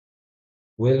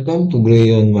Welcome to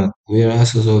GrayYeon Math. We are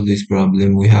asked to solve this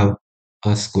problem. We have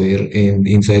a square, and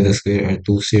inside the square are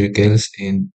two circles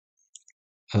and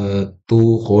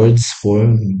two chords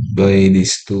formed by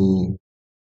these two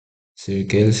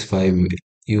circles, 5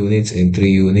 units and 3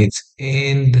 units.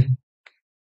 And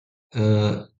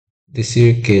the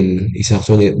circle is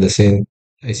actually at the center,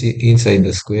 I see inside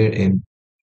the square, and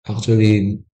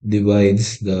actually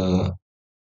divides the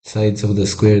sides of the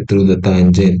square through the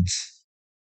tangents.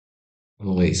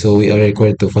 Okay, so we are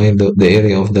required to find out the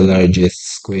area of the largest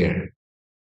square.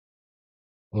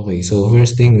 Okay, so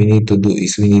first thing we need to do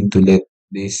is we need to let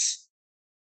this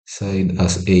side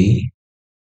as A.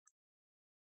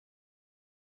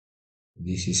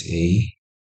 This is A.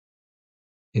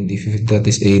 And if that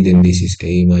is A, then this is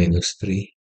A minus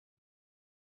 3.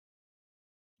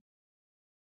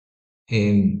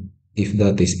 And if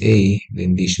that is A,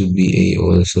 then this should be A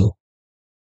also.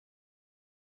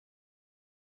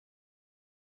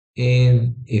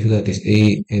 And if that is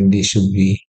A, and this should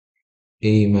be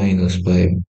A minus 5.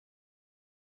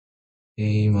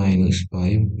 A minus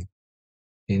 5.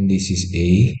 And this is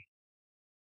A.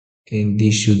 And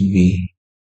this should be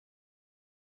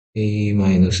A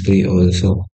minus 3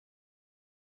 also.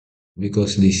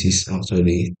 Because this is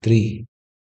actually 3.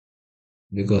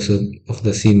 Because of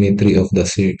the symmetry of the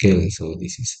circle. So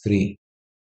this is 3.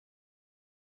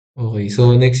 Okay,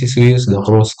 so next is we use the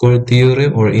cross chord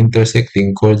theorem or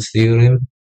intersecting chords theorem.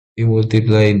 We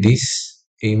multiply this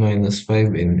A minus 5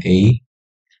 and A.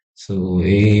 So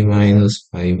A minus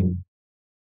 5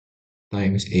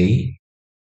 times A.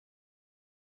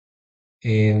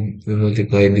 And we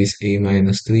multiply this A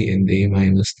minus 3 and A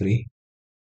minus 3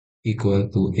 equal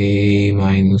to A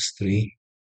minus 3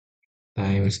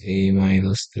 times A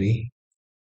minus 3.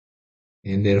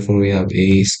 And therefore we have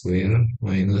A square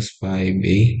minus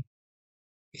 5A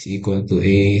is equal to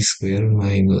A square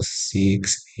minus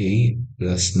 6A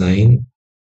plus 9.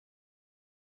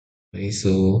 Okay,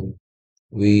 so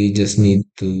we just need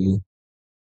to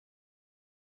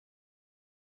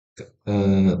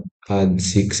add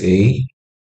 6A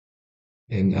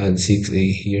and add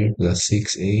 6A here plus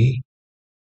 6A,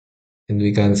 and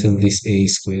we cancel this A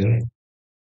square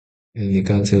and we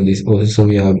cancel this also, so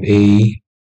we have A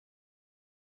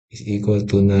is equal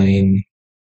to 9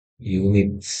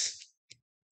 units.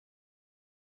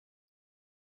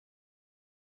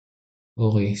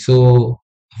 Okay, so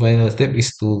final step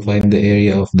is to find the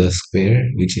area of the square,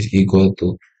 which is equal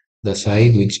to the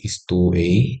side, which is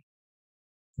 2A,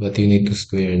 but you need to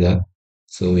square that.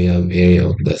 So we have area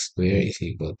of the square is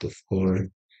equal to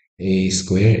 4A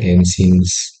square, and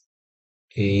since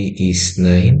A is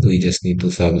 9, we just need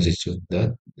to substitute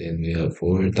that. Then we have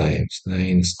 4 times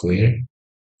 9 square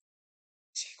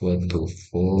is equal to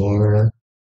 4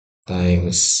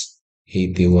 times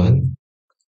 81,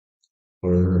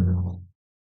 or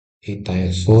 8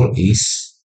 times 4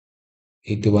 is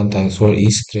 81 times 4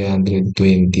 is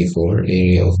 324.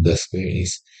 Area of the square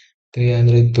is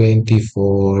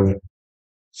 324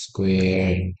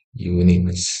 square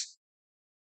units.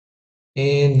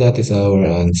 And that is our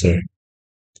answer.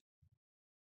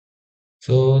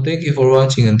 So thank you for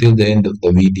watching until the end of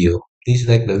the video. Please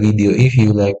like the video if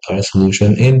you like our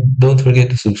solution, and don't forget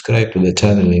to subscribe to the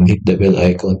channel and hit the bell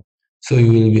icon so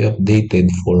you will be updated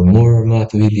for more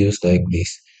math videos like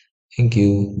this. Thank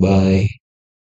you. Bye.